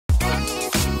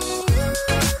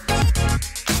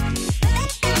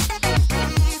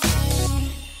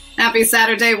Happy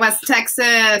Saturday, West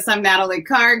Texas. I'm Natalie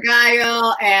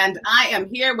Cargile, and I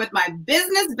am here with my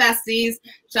business besties,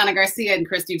 Shauna Garcia and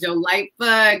Christy Jo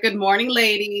Lightfoot. Good morning,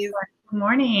 ladies. Good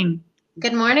morning.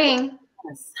 Good morning.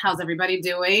 How's everybody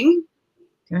doing?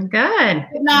 Doing good.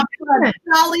 Not a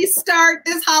jolly start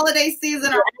this holiday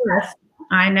season.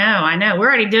 I know. We're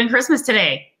already doing Christmas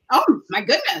today. Oh, my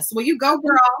goodness. Well, you go,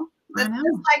 girl. It's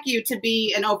just like you to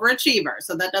be an overachiever,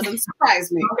 so that doesn't surprise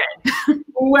me. Okay.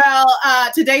 Well,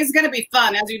 today's going to be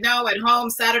fun. As you know, at home,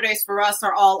 Saturdays for us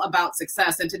are all about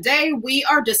success. And today we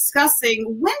are discussing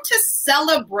when to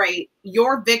celebrate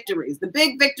your victories, the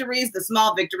big victories, the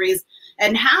small victories,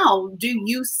 and how do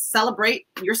you celebrate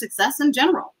your success in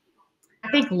general?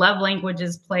 I think love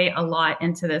languages play a lot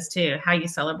into this too, how you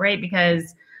celebrate,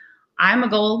 because I'm a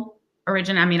goal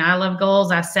origin. I mean, I love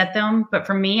goals. I set them. But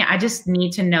for me, I just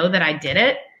need to know that I did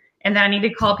it. And then I need to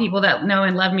call people that know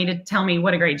and love me to tell me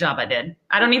what a great job I did.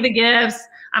 I don't need the gifts.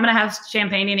 I'm going to have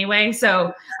champagne anyway.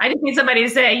 So I just need somebody to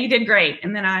say, you did great.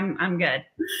 And then I'm good.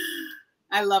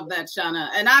 I love that, Shauna.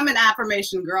 And I'm an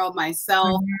affirmation girl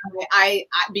myself. I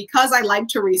because I like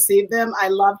to receive them, I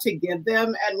love to give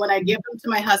them. And when I give them to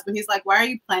my husband, he's like, why are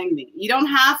you playing me? You don't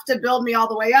have to build me all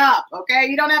the way up, okay?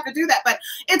 You don't have to do that. But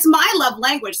it's my love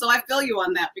language, so I feel you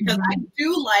on that, because I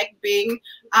do like being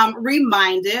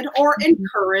reminded or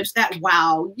encouraged that,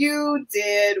 wow, you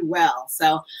did well.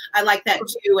 So I like that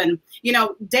too. And, you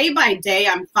know, day by day,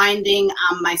 I'm finding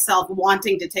myself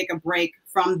wanting to take a break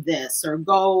from this or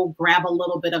go grab a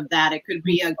little bit of that. It could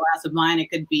be a glass of wine. It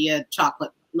could be a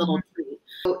chocolate little treat.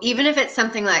 Even if it's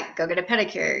something like go get a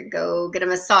pedicure, go get a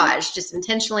massage, just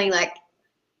intentionally, like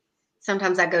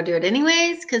sometimes I go do it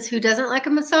anyways, because who doesn't like a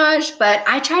massage? But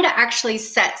I try to actually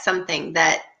set something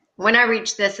that when I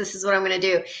reach this is what I'm going to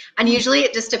do. And usually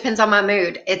it just depends on my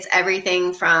mood. It's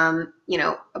everything from, you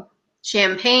know,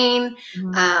 champagne,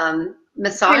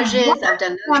 massages. I've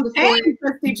done those before.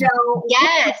 Christy Jo.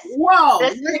 Yes. Whoa.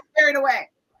 This was carried away.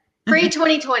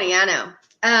 Pre-2020. I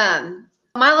know.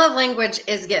 My love language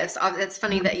is gifts. It's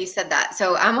funny that you said that.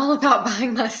 So I'm all about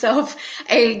buying myself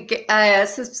a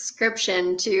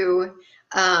subscription to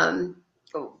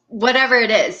whatever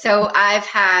it is. So I've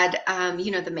had,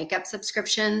 you know, the makeup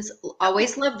subscriptions.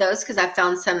 Always love those because I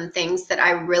found some things that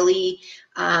I really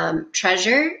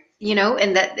treasure, you know,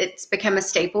 and that it's become a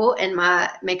staple in my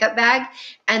makeup bag.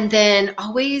 And then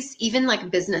always, even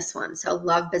like business ones. So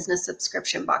love business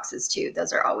subscription boxes too.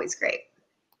 Those are always great.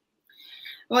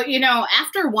 Well, you know,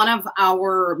 after one of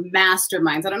our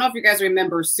masterminds, I don't know if you guys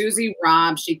remember Susie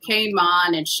Robb, she came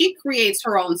on and she creates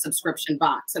her own subscription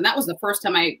box. And that was the first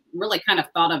time I really kind of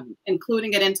thought of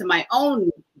including it into my own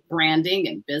branding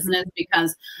and business,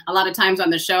 because a lot of times on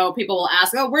the show, people will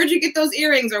ask, oh, where'd you get those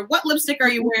earrings? Or what lipstick are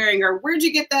you wearing? Or where'd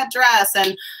you get that dress?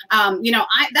 And, you know,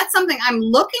 that's something I'm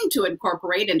looking to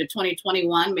incorporate into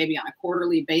 2021, maybe on a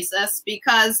quarterly basis,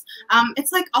 because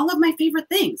it's like all of my favorite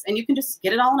things and you can just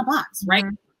get it all in a box, right?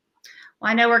 Well,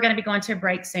 I know we're going to be going to a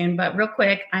break soon, but real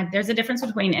quick, there's a difference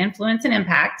between influence and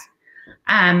impact.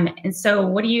 And so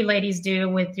what do you ladies do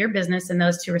with your business in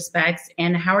those two respects?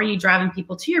 And how are you driving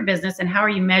people to your business? And how are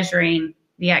you measuring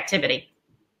the activity?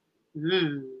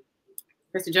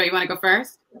 Christy Jo, you want to go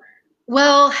first?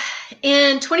 Well,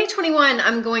 in 2021,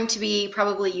 I'm going to be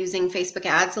probably using Facebook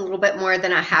ads a little bit more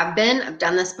than I have been. I've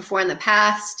done this before in the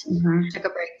past. Took a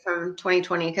break from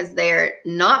 2020 because they're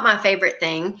not my favorite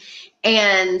thing.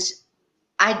 And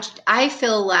I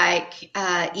feel like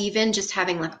even just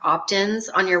having like opt-ins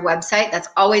on your website, that's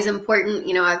always important.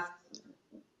 You know, I've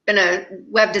been a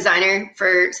web designer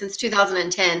since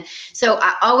 2010. So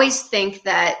I always think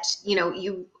that, you know,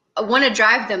 you want to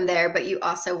drive them there, but you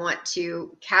also want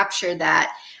to capture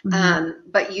that,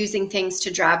 but using things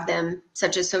to drive them,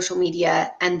 such as social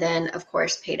media, and then of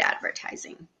course, paid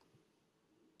advertising.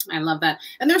 I love that.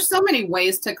 And there's so many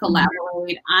ways to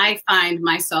collaborate. I find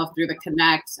myself through the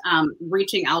Connect,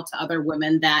 reaching out to other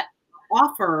women that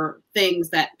offer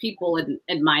things that people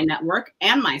in my network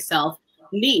and myself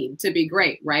need to be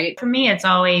great, right? For me, it's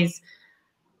always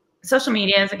social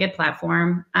media is a good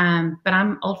platform, but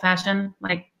I'm old fashioned.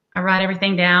 Like I write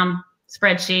everything down,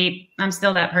 spreadsheet. I'm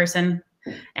still that person.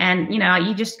 And, you know,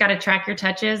 you just got to track your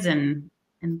touches and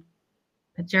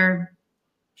put your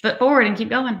foot forward and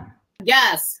keep going.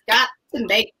 Yes, got to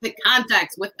make the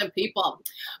contacts with the people.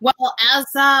 Well, as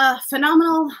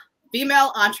phenomenal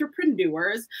female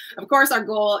entrepreneurs, of course, our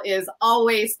goal is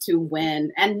always to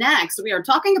win. And next, we are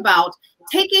talking about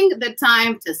taking the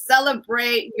time to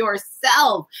celebrate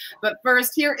yourself. But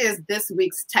first, here is this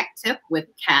week's tech tip with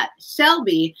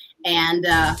Shelby. And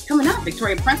coming up,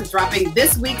 Victoria Printz is dropping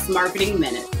this week's Marketing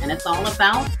Minute. And it's all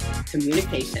about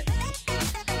communication.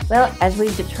 Well, as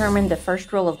we've determined, the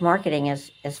first rule of marketing is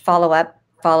follow up,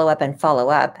 follow up, and follow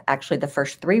up. Actually, the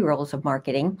first 3 rules of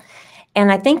marketing.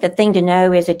 And I think the thing to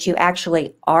know is that you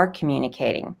actually are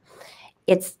communicating.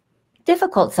 It's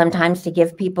difficult sometimes to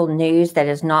give people news that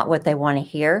is not what they want to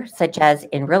hear, such as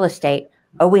in real estate,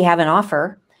 oh, we have an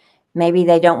offer. Maybe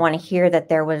they don't want to hear that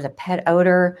there was a pet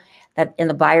odor, that in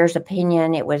the buyer's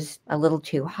opinion, it was a little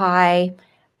too high.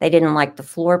 They didn't like the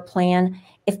floor plan.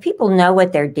 If people know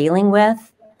what they're dealing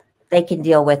with, they can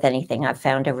deal with anything, I've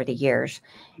found over the years.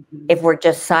 If we're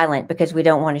just silent because we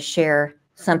don't want to share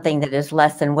something that is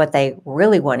less than what they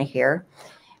really want to hear,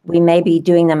 we may be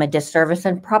doing them a disservice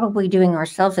and probably doing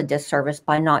ourselves a disservice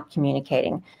by not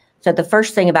communicating. So the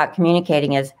first thing about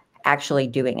communicating is actually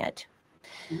doing it.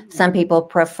 Some people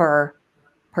prefer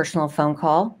personal phone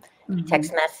call,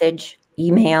 text message,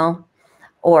 email,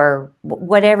 or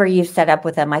whatever you've set up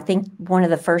with them. I think one of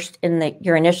the first in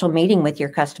your initial meeting with your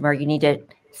customer, you need to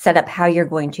set up how you're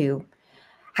going to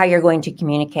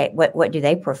communicate. What do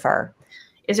they prefer?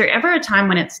 Is there ever a time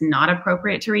when it's not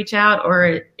appropriate to reach out,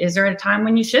 or is there a time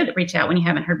when you should reach out when you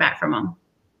haven't heard back from them?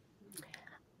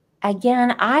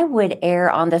 Again, I would err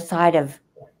on the side of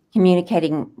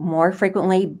communicating more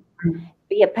frequently,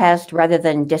 be a pest rather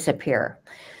than disappear.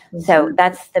 So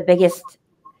that's the biggest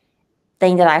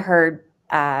thing that I heard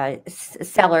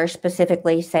sellers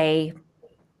specifically say,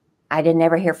 I didn't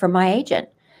ever hear from my agent.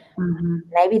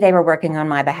 Maybe they were working on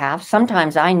my behalf.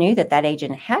 Sometimes I knew that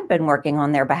agent had been working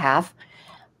on their behalf,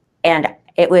 and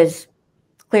it was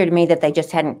clear to me that they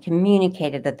just hadn't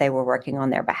communicated that they were working on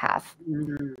their behalf.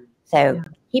 So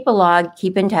keep a log,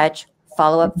 keep in touch,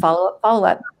 follow up, follow up, follow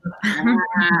up.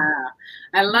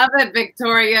 I love it,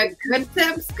 Victoria. Good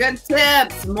tips, good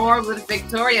tips. More with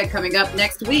Victoria coming up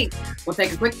next week. We'll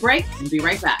take a quick break and be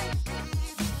right back.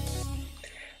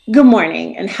 Good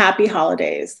morning and happy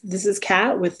holidays. This is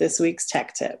Kat with this week's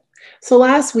tech tip. So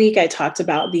last week I talked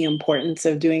about the importance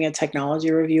of doing a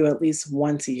technology review at least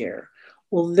once a year.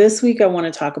 Well, this week I want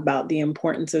to talk about the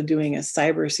importance of doing a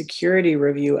cybersecurity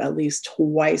review at least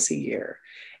twice a year.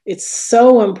 It's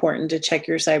so important to check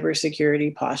your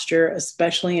cybersecurity posture,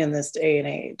 especially in this day and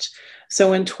age.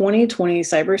 So in 2020,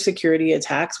 cybersecurity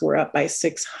attacks were up by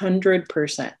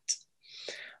 600%.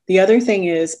 The other thing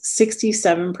is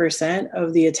 67%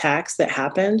 of the attacks that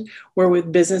happened were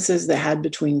with businesses that had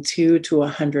between 2 to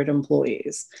 100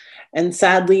 employees. And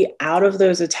sadly, out of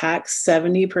those attacks,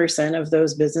 70% of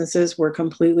those businesses were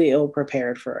completely ill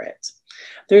prepared for it.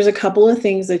 There's a couple of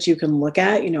things that you can look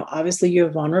at. Obviously you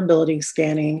have vulnerability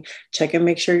scanning, check and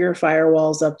make sure your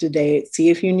firewall's up to date, see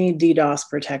if you need DDoS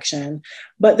protection.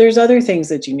 But there's other things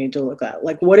that you need to look at,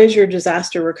 like what is your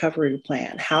disaster recovery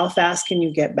plan? How fast can you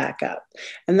get back up?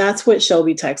 And that's what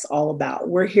Shelby Tech's all about.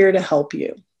 We're here to help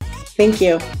you. Thank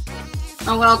you.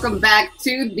 Welcome back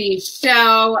to the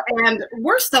show. And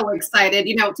we're so excited.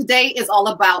 Today is all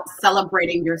about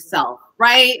celebrating yourself,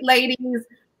 right, ladies?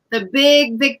 The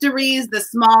big victories, the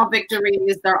small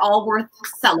victories, they're all worth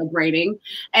celebrating.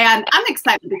 And I'm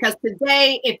excited because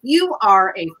today, if you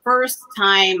are a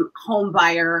first-time home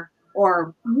buyer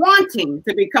or wanting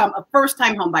to become a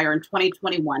first-time home buyer in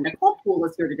 2021, Nicole Pool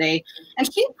is here today,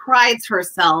 and she prides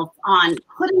herself on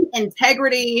putting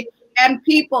integrity and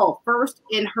people first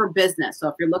in her business. So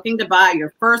if you're looking to buy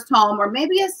your first home or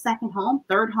maybe a second home,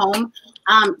 third home,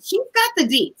 she's got the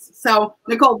deets. So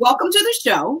Nicole, welcome to the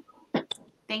show.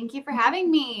 Thank you for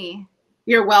having me.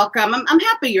 You're welcome. I'm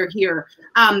happy you're here.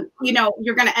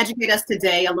 You're going to educate us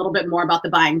today a little bit more about the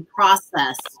buying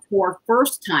process for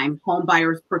first-time home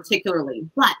buyers particularly.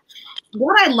 But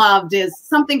what I loved is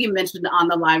something you mentioned on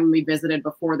the line when we visited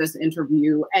before this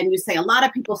interview, and you say a lot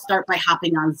of people start by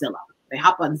hopping on Zillow. They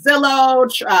hop on Zillow,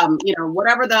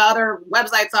 whatever the other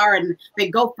websites are, and they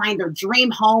go find their dream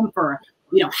home for,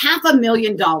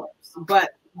 $500,000. But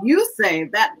you say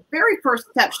that very first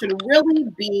step should really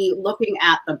be looking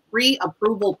at the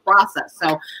pre-approval process. So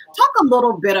talk a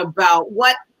little bit about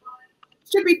what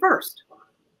should be first.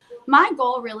 My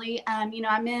goal really, I'm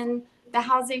in the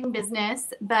housing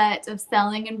business, but of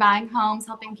selling and buying homes,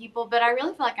 helping people. But I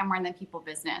really feel like I'm more in the people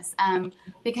business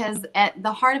because at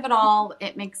the heart of it all,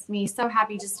 it makes me so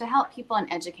happy just to help people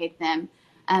and educate them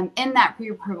in that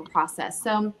pre-approval process.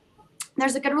 So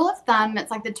there's a good rule of thumb.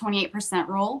 It's like the 28%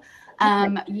 rule.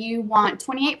 You want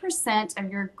 28%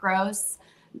 of your gross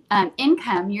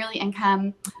income, yearly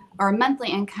income or monthly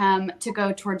income to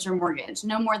go towards your mortgage,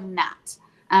 no more than that,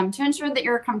 to ensure that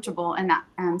you're comfortable in that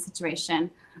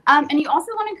situation. And you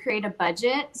also want to create a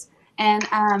budget and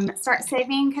start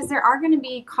saving because there are going to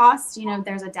be costs.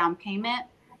 There's a down payment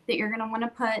that you're going to want to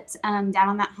put down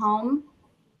on that home.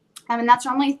 And that's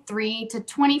normally 3 to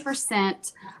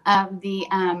 20% of the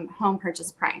home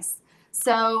purchase price.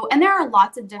 So, and there are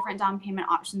lots of different down payment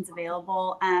options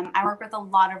available. I work with a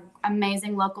lot of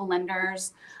amazing local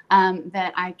lenders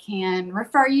that I can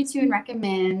refer you to and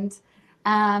recommend.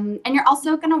 And you're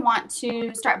also going to want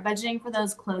to start budgeting for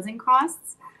those closing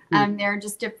costs. There are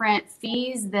just different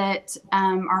fees that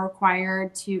are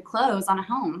required to close on a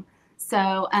home.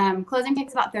 So closing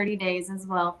takes about 30 days as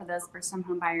well for those first-time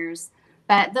home buyers.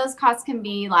 But those costs can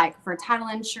be like for title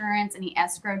insurance, any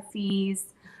escrow fees,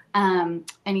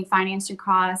 any financing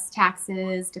costs,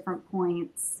 taxes, different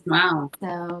points. Wow.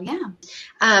 So, yeah.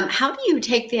 How do you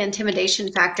take the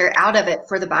intimidation factor out of it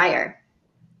for the buyer?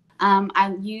 I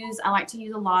like to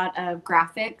use a lot of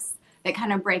graphics that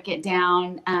kind of break it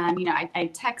down.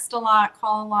 I text a lot,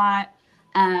 call a lot,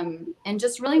 and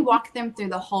just really walk them through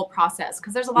the whole process,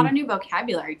 because there's a lot of new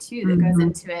vocabulary too that goes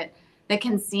into it that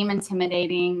can seem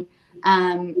intimidating.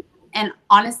 And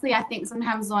honestly, I think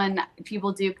sometimes when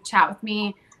people do chat with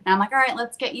me and I'm like, all right,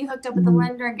 let's get you hooked up with the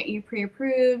lender and get you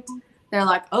pre-approved, they're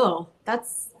like, oh,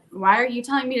 why are you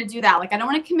telling me to do that? Like, I don't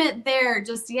want to commit there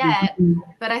just yet.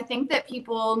 But I think that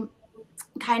people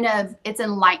it's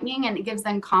enlightening, and it gives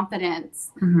them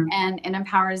confidence and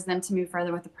empowers them to move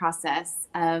further with the process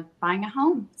of buying a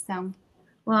home. So.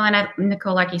 Well, and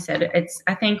Nicole, like you said,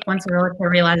 I think once a realtor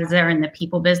realizes they're in the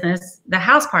people business, the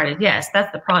house part is, yes,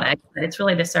 that's the product, but it's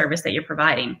really the service that you're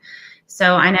providing.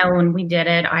 So I know when we did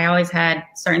it, I always had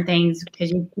certain things,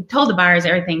 because you told the buyers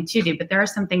everything to do, but there are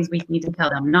some things we need to tell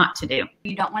them not to do.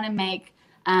 You don't want to make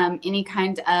any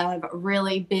kind of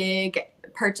really big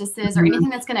purchases or anything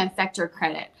that's going to affect your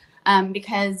credit,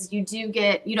 because you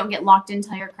don't get locked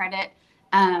into your credit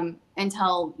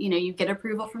until you get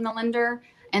approval from the lender.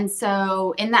 And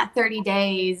so in that 30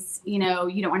 days, you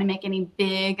don't want to make any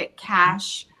big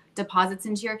cash deposits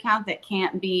into your account that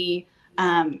can't be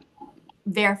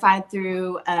verified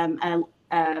through an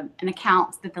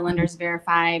account that the lender's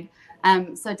verified.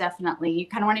 So definitely you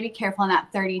kind of want to be careful in that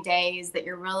 30 days that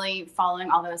you're really following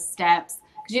all those steps,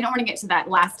 because you don't want to get to that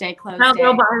last day close Don't day.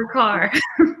 go buy a car.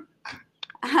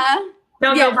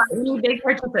 Don't Yes. go buy any big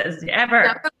purchases ever.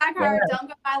 Don't go buy a car. Don't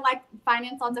go buy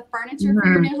finance lots of furniture for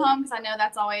your new home, because I know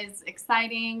that's always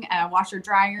exciting. Washer,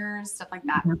 dryers, stuff like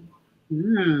that.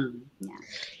 Yeah.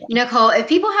 Nicole, if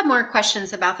people have more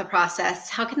questions about the process,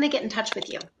 how can they get in touch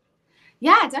with you?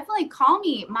 Yeah, definitely call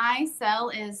me. My cell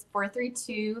is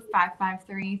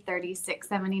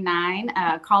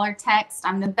 432-553-3679. Call or text.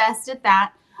 I'm the best at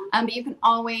that. But you can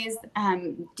always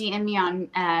DM me on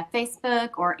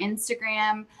Facebook or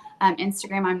Instagram.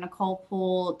 Instagram, I'm Nicole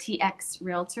Pool, TX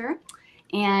Realtor.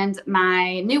 And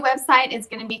my new website is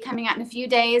going to be coming out in a few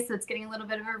days, so it's getting a little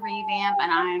bit of a revamp,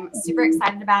 and I'm super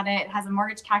excited about it. It has a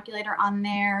mortgage calculator on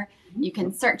there. You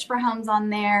can search for homes on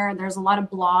there. There's a lot of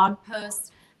blog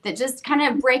posts that just kind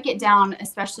of break it down,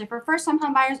 especially for first-time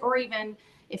home buyers, or even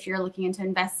if you're looking into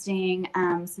investing.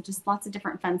 So just lots of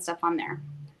different fun stuff on there.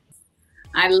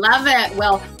 I love it.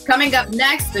 Well, coming up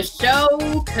next, the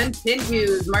show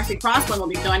continues. Marcie Crossland will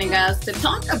be joining us to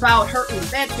talk about her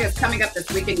event she has coming up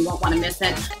this weekend. You won't want to miss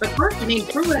it. But first,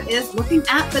 Janine Pruitt is looking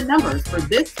at the numbers for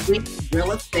this week's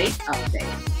real estate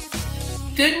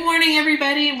update. Good morning,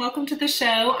 everybody, and welcome to the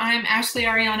show. I'm Ashley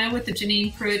Arellano with the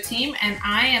Janine Pruitt team, and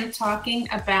I am talking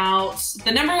about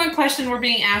the number one question we're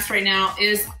being asked right now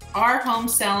is, are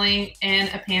homes selling in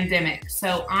a pandemic?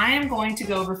 So I am going to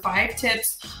go over 5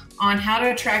 tips on how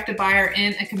to attract a buyer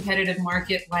in a competitive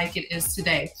market like it is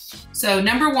today. So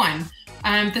number 1,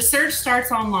 the search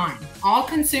starts online. All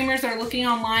consumers are looking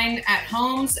online at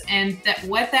homes, and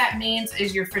what that means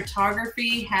is your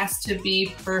photography has to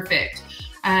be perfect.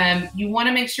 You want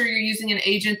to make sure you're using an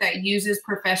agent that uses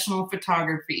professional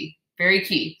photography. Very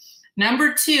key.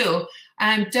 Number 2,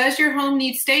 does your home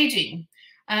need staging?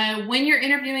 When you're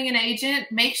interviewing an agent,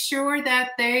 make sure that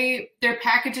their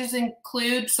packages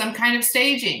include some kind of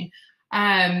staging.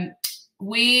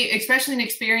 Especially an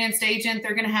experienced agent,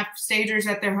 they're going to have stagers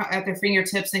at their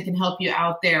fingertips and can help you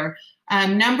out there.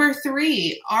 Number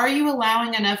 3, are you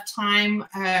allowing enough time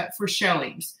for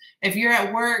showings? If you're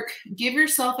at work, give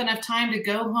yourself enough time to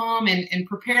go home and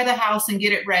prepare the house and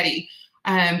get it ready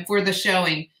for the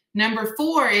showing. Number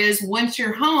 4 is, once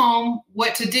you're home,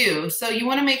 what to do. So you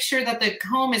want to make sure that the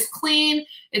home is clean,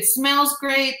 it smells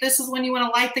great. This is when you want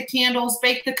to light the candles,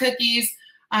 bake the cookies.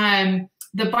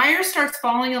 The buyer starts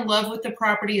falling in love with the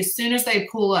property as soon as they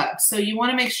pull up. So you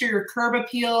want to make sure your curb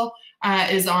appeal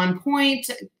is on point.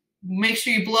 Make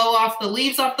sure you blow off the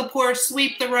leaves off the porch,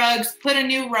 sweep the rugs, put a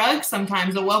new rug,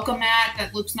 sometimes a welcome mat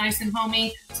that looks nice and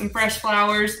homey, some fresh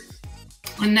flowers.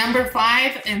 And number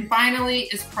 5, and finally,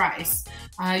 is price.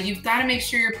 You've got to make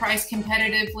sure you're priced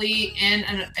competitively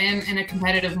in a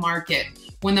competitive market.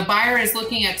 When the buyer is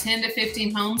looking at 10 to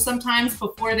 15 homes sometimes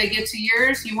before they get to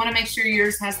yours, you want to make sure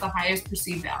yours has the highest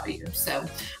perceived value. So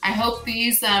I hope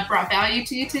these brought value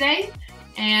to you today.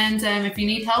 And if you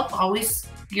need help, always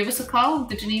give us a call,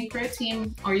 the Janine Pro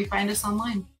team, or you find us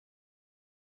online.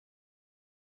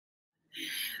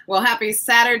 Well, happy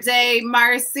Saturday,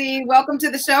 Marcie. Welcome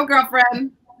to the show,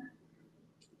 girlfriend.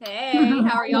 Hey,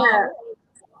 how are y'all?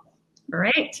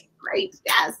 Great. Great.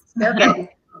 Yes.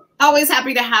 Okay. Always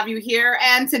happy to have you here.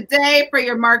 And today for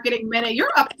your marketing minute,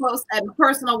 you're up close and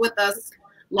personal with us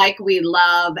like we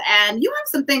love. And you have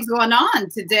some things going on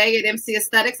today at MC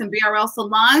Aesthetics and BRL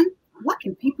Salon. What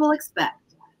can people expect?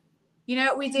 You know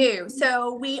what we do.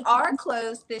 So we are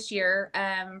closed this year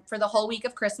for the whole week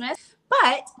of Christmas.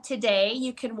 But today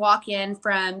you can walk in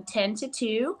from 10 to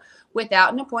 2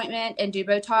 without an appointment and do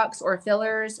Botox or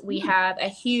fillers. We have a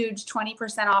huge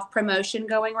 20% off promotion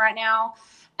going right now.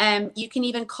 You can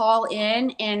even call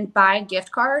in and buy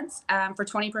gift cards for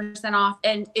 20% off.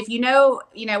 And if you know,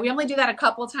 we only do that a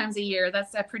couple times a year.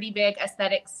 That's a pretty big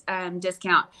aesthetics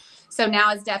discount. So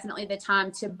now is definitely the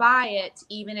time to buy it,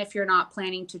 even if you're not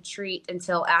planning to treat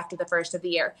until after the first of the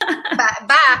year.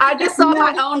 I just saw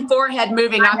my own forehead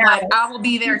moving. I'm like, I will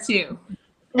be there too.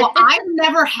 Well, I've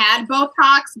never had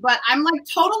Botox, but I'm like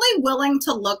totally willing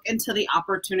to look into the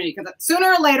opportunity because sooner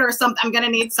or later, I'm going to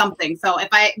need something. So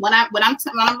when I'm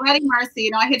ready, Marcie,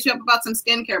 I hit you up about some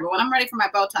skincare, but when I'm ready for my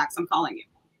Botox, I'm calling you.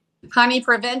 Honey,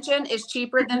 prevention is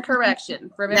cheaper than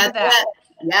correction. Remember that.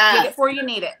 Yeah. Get it before you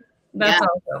need it. That's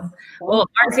awesome. Well,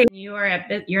 Marcie, you're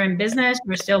in business.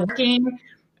 You're still working.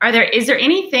 Is there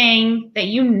anything that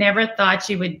you never thought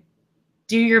you would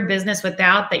do your business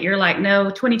without that you're like, no,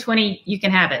 2020, you can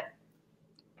have it?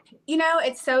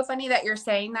 It's so funny that you're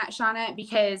saying that, Shauna,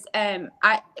 because and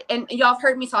y'all have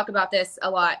heard me talk about this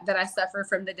a lot, that I suffer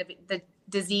from the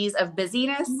disease of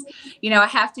busyness. I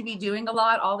have to be doing a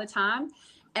lot all the time.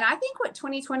 And I think what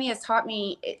 2020 has taught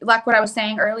me, like what I was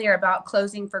saying earlier about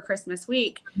closing for Christmas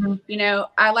week,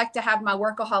 I like to have my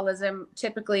workaholism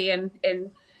typically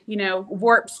in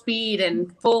warp speed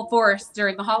and full force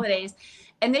during the holidays.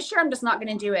 And this year, I'm just not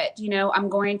going to do it. I'm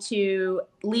going to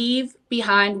leave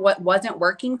behind what wasn't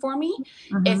working for me.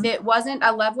 If it wasn't,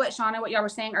 I love what Shauna, what y'all were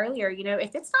saying earlier,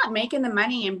 if it's not making the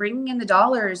money and bringing in the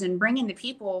dollars and bringing the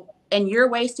people and you're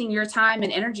wasting your time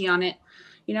and energy on it,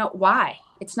 why?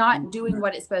 It's not doing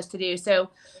what it's supposed to do.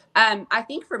 So I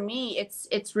think for me,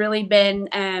 it's really been,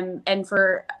 and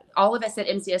for all of us at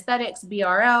MC Aesthetics,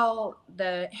 BRL,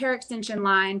 the hair extension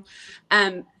line,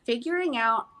 figuring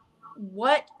out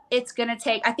what it's going to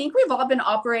take. I think we've all been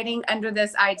operating under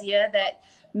this idea that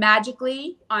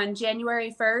magically on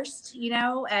January 1st,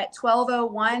 at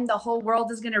 12:01, the whole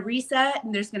world is going to reset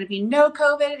and there's going to be no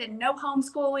COVID and no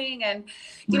homeschooling. And,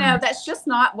 that's just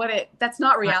not that's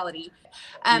not reality.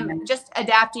 Just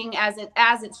adapting as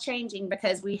it's changing,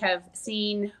 because we have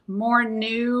seen more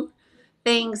new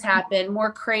things happen,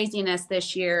 more craziness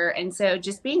this year. And so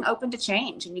just being open to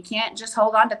change, and you can't just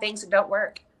hold on to things that don't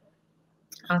work.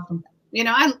 Awesome.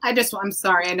 I'm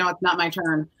sorry, I know it's not my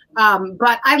turn.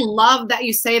 But I love that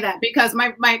you say that, because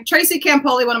my Tracy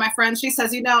Campoli, one of my friends, she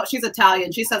says, she's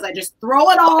Italian. She says, I just throw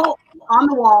it all on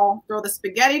the wall, throw the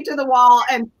spaghetti to the wall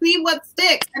and see what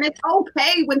sticks. And it's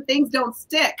okay when things don't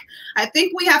stick. I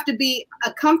think we have to be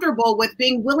comfortable with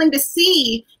being willing to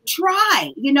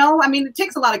try, it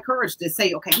takes a lot of courage to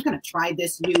say, okay, I'm going to try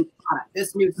this new product,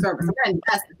 this new service. I'm going to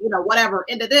invest, whatever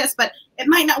into this, but it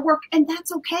might not work. And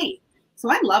that's okay.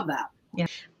 So I love that. Yeah.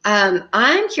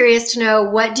 I'm curious to know,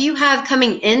 what do you have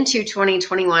coming into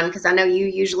 2021? Because I know you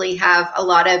usually have a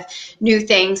lot of new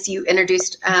things. You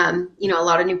introduced, a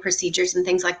lot of new procedures and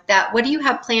things like that. What do you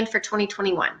have planned for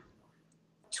 2021?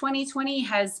 2020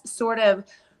 has sort of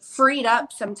freed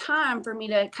up some time for me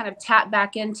to kind of tap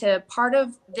back into part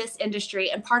of this industry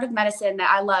and part of medicine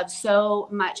that I love so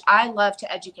much. I love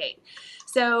to educate.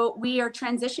 So we are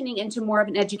transitioning into more of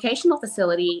an educational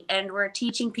facility, and we're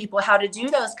teaching people how to do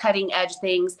those cutting edge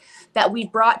things that we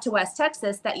brought to West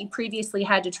Texas that you previously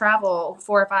had to travel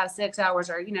 4 or 5, 6 hours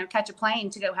or, catch a plane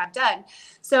to go have done.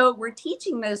 So we're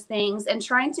teaching those things and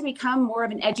trying to become more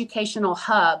of an educational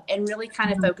hub, and really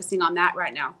kind of focusing on that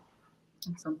right now.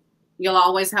 Awesome. You'll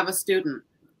always have a student.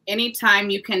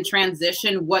 Anytime you can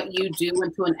transition what you do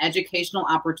into an educational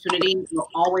opportunity, you'll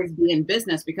always be in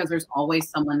business, because there's always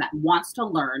someone that wants to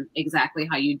learn exactly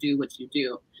how you do what you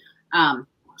do.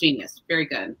 Genius. Very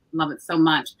good. Love it so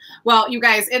much. Well, you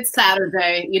guys, it's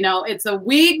Saturday. You know, it's a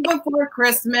week before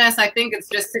Christmas. I think it's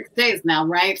just 6 days now,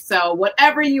 right? So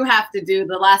whatever you have to do,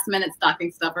 the last minute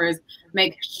stocking stuffers,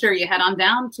 make sure you head on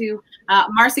down to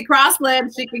Marcie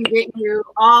Crossland. She can get you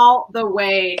all the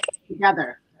way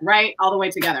together. Right? All the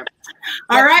way together.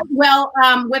 All right. Well,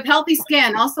 with healthy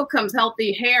skin also comes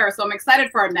healthy hair. So I'm excited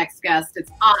for our next guest.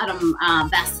 It's Autumn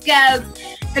Vasquez.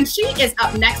 And she is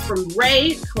up next from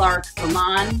Ray Clark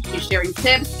Salon. She's sharing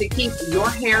tips to keep your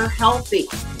hair healthy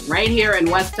right here in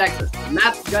West Texas. And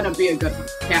that's going to be a good one.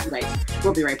 Can't wait.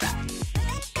 We'll be right back.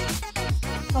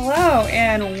 Hello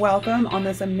and welcome on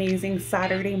this amazing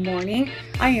Saturday morning.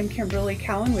 I am Kimberly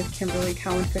Cowan with Kimberly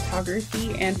Cowan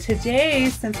Photography, and today,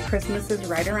 since Christmas is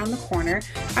right around the corner,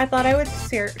 I thought I would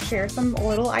share some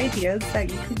little ideas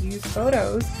that you could use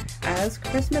photos as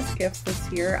Christmas gifts this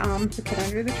year to put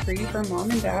under the tree for mom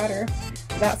and dad or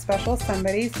that special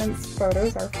somebody, since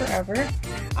photos are forever.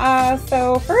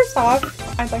 So first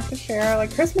off, I'd like to share,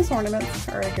 like, Christmas ornaments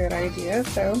are a good idea.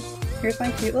 So here's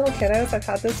my cute little kiddos. I've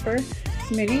had this for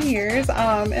many years,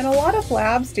 and a lot of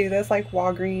labs do this, like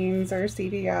Walgreens or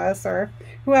CVS or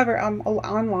whoever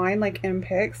online, like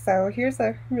MPix. So here's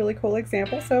a really cool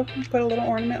example. So put a little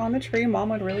ornament on the tree. Mom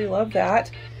would really love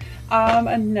that.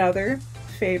 Another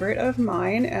favorite of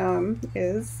mine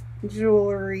is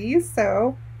jewelry.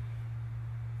 So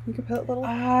you could put little.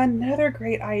 Another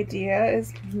great idea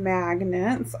is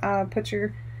magnets. Put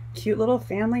your cute little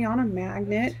family on a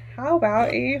magnet. How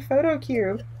about a photo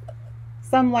cube?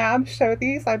 Some labs show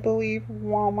these. I believe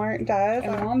Walmart does.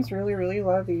 And moms really, really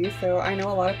love these. So I know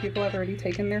a lot of people have already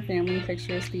taken their family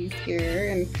pictures these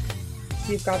here. And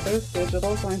you've got those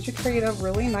digitals. Why don't you create a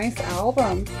really nice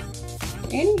album?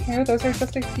 Anywho, those are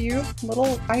just a few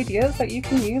little ideas that you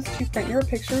can use to print your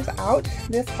pictures out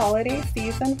this holiday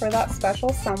season for that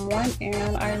special someone.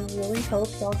 And I really hope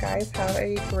y'all guys have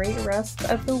a great rest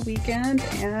of the weekend,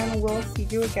 and we'll see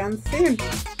you again soon.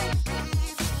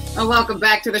 And welcome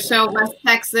back to the show, West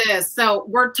Texas. So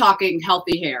we're talking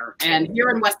healthy hair. And here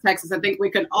in West Texas, I think we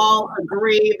can all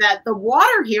agree that the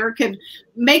water here can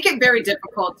make it very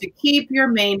difficult to keep your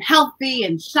mane healthy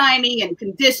and shiny and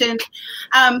conditioned.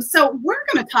 So we're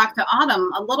going to talk to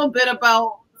Autumn a little bit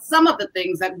about some of the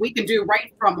things that we can do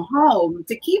right from home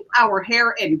to keep our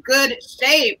hair in good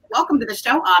shape. Welcome to the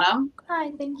show, Autumn.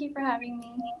 Hi, thank you for having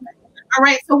me. All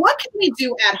right, so what can we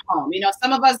do at home? You know,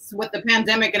 some of us with the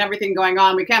pandemic and everything going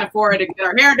on, we can't afford to get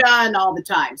our hair done all the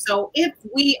time. So if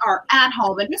we are at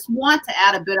home and just want to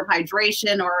add a bit of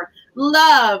hydration or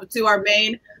love to our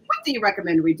mane, what do you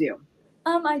recommend we do?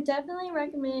 I definitely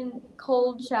recommend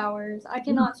cold showers. I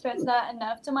cannot stress that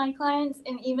enough to my clients.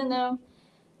 And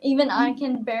even I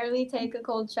can barely take a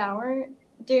cold shower,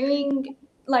 doing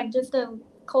like just a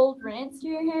cold rinse to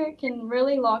your hair can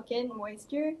really lock in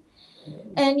moisture.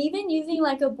 And even using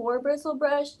like a boar bristle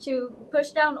brush to push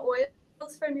down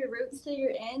oils from your roots to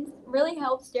your ends really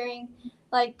helps during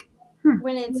like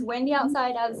when it's windy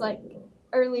outside, as like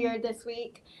earlier this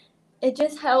week. It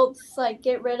just helps like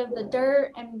get rid of the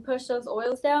dirt and push those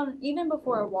oils down even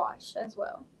before a wash as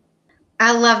well.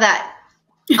 I love that.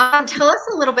 Tell us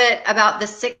a little bit about the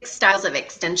 6 styles of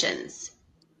extensions.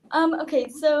 Okay,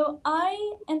 so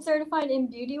I am certified in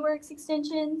BeautyWorks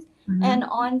extensions and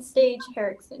on-stage hair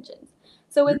extensions.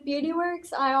 So with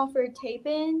BeautyWorks, I offer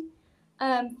tape-in,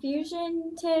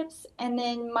 fusion tips, and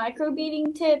then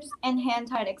micro-beading tips and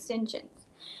hand-tied extensions.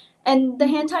 And the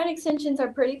hand-tied extensions are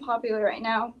pretty popular right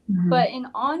now. But in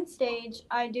on-stage,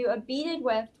 I do a beaded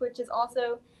weft, which is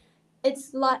also,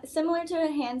 it's similar to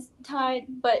a hand-tied,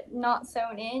 but not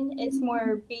sewn in. It's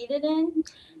more beaded in.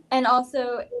 And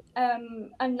also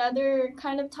another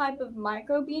kind of type of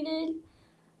micro-beaded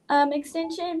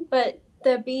extension, but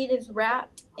the bead is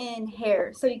wrapped in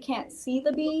hair, so you can't see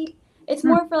the bead. It's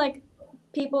more for like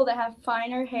people that have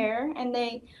finer hair and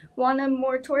they want them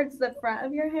more towards the front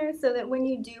of your hair so that when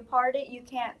you do part it, you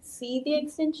can't see the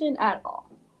extension at all.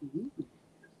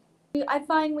 I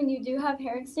find when you do have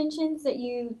hair extensions that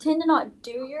you tend to not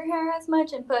do your hair as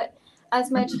much and put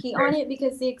as much heat on it,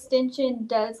 because the extension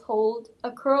does hold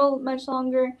a curl much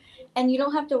longer and you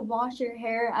don't have to wash your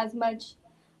hair as much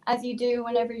as you do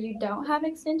whenever you don't have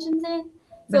extensions in.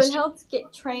 So it helps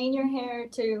train your hair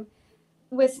to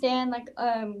withstand like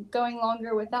going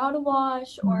longer without a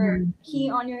wash or heat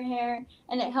on your hair,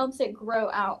 and it helps it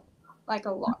grow out like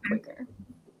a lot quicker.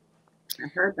 I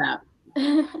heard that.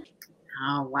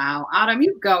 Oh, wow. Autumn,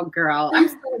 you go, girl. I'm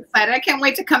so excited. I can't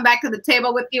wait to come back to the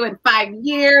table with you in 5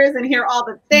 years and hear all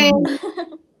the things.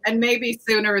 And maybe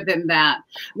sooner than that.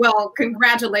 Well,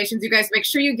 congratulations, you guys. Make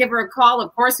sure you give her a call.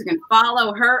 Of course, you can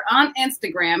follow her on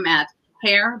Instagram at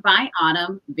Hair by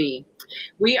Autumn V.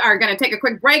 We are going to take a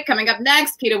quick break. Coming up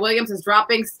next, Keita Williams is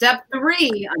dropping step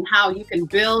 3 on how you can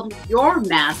build your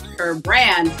master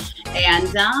brand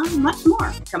and much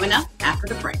more coming up after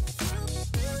the break.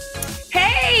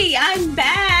 Hey, I'm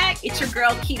back. It's your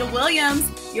girl, Keita Williams,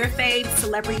 your fave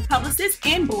celebrity publicist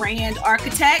and brand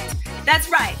architect. That's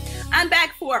right. I'm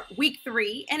back for week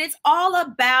 3, and it's all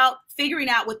about figuring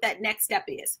out what that next step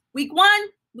is. Week 1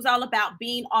 was all about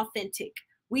being authentic.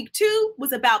 Week 2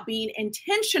 was about being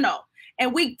intentional.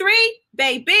 And week 3,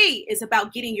 baby, is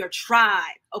about getting your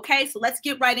tribe. Okay, so let's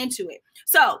get right into it.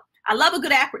 So I love a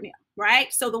good acronym,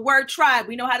 right? So the word tribe,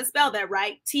 we know how to spell that,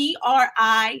 right?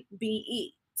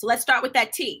 T-R-I-B-E. So let's start with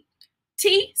that T.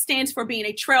 T stands for being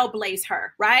a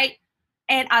trailblazer, right?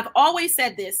 And I've always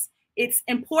said this. It's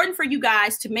important for you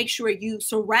guys to make sure you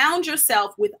surround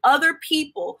yourself with other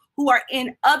people who are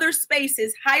in other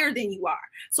spaces higher than you are.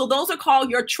 So those are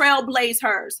called your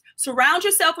trailblazers. Surround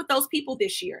yourself with those people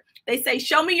this year. They say,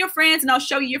 show me your friends and I'll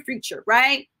show you your future,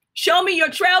 right? Show me your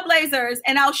trailblazers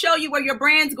and I'll show you where your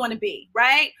brand's going to be,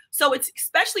 right? So it's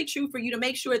especially true for you to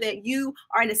make sure that you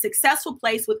are in a successful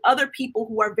place with other people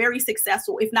who are very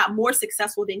successful, if not more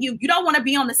successful than you. You don't want to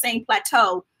be on the same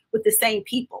plateau with the same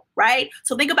people, right?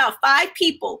 So think about 5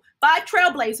 people, 5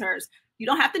 trailblazers. You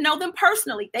don't have to know them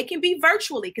personally. They can be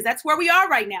virtually because that's where we are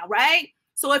right now, right?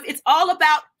 So if it's all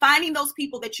about finding those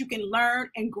people that you can learn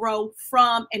and grow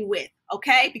from and with,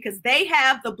 okay? Because they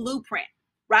have the blueprint,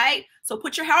 right? So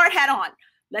put your hard hat on.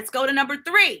 Let's go to number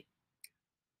 3.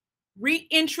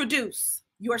 Reintroduce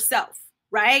yourself,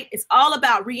 right? It's all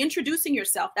about reintroducing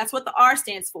yourself. That's what the R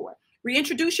stands for.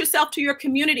 Reintroduce yourself to your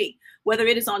community, whether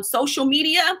it is on social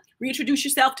media. Reintroduce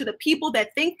yourself to the people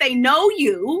that think they know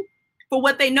you for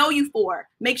what they know you for.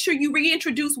 Make sure you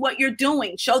reintroduce what you're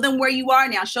doing. Show them where you are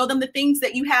now. Show them the things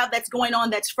that you have that's going on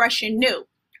that's fresh and new,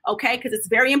 okay? Because it's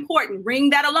very important.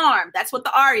 Ring that alarm. That's what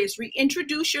the R is.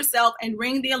 Reintroduce yourself and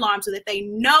ring the alarm so that they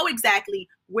know exactly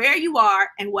where you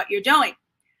are and what you're doing.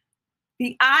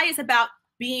 The I is about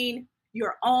being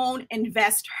your own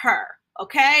investor,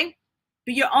 okay?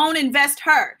 Be your own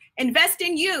investor. Invest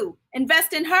in you.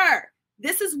 Invest in her.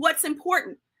 This is what's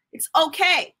important. It's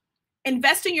okay.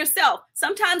 Invest in yourself.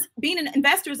 Sometimes being an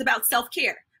investor is about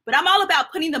self-care, but I'm all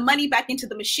about putting the money back into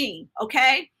the machine,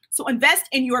 okay? So invest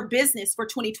in your business for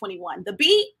 2021. The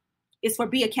B is for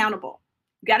be accountable.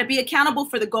 You got to be accountable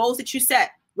for the goals that you set,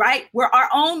 right? We're our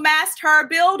own master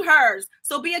builders.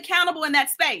 So be accountable in that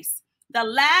space. The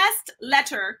last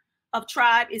letter of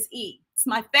tribe is E. It's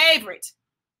my favorite.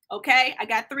 Okay, I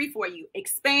got 3 for you.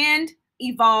 Expand,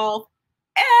 evolve,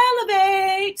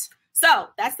 elevate. So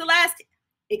that's the last.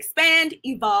 Expand,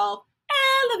 evolve,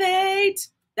 elevate.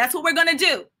 That's what we're going to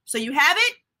do. So you have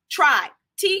it. Tribe,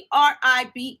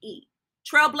 T-R-I-B-E.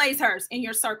 Trailblazers in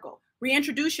your circle.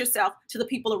 Reintroduce yourself to the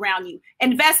people around you.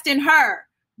 Invest in her.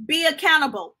 Be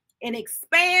accountable. And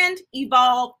expand,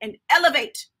 evolve, and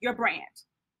elevate your brand.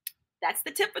 That's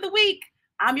the tip for the week.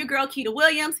 I'm your girl, Keita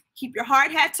Williams. Keep your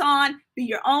hard hats on, be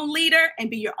your own leader, and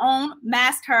be your own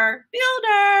master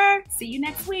builder. See you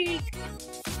next week.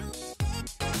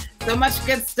 So much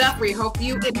good stuff. We hope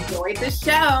you enjoyed the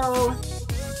show.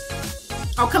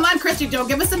 Oh, come on, Christy, Joe.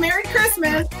 Give us a Merry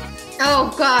Christmas.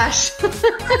 Oh, gosh.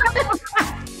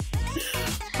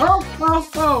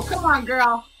 Oh, come on,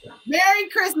 girl. Merry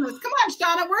Christmas. Come on,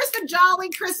 Shauna. Where's the jolly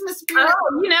Christmas spirit?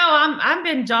 Oh, I've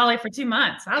been jolly for 2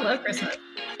 months. I love Christmas.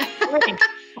 Ho,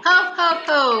 ho,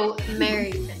 ho.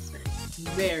 Merry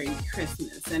Christmas. Merry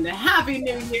Christmas and a Happy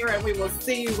New Year. And we will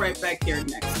see you right back here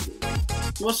next week.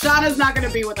 Well, Shauna's not going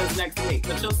to be with us next week,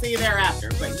 but she'll see you thereafter.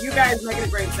 But you guys make it a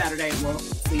great Saturday, and we'll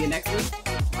see you next week.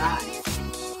 Bye.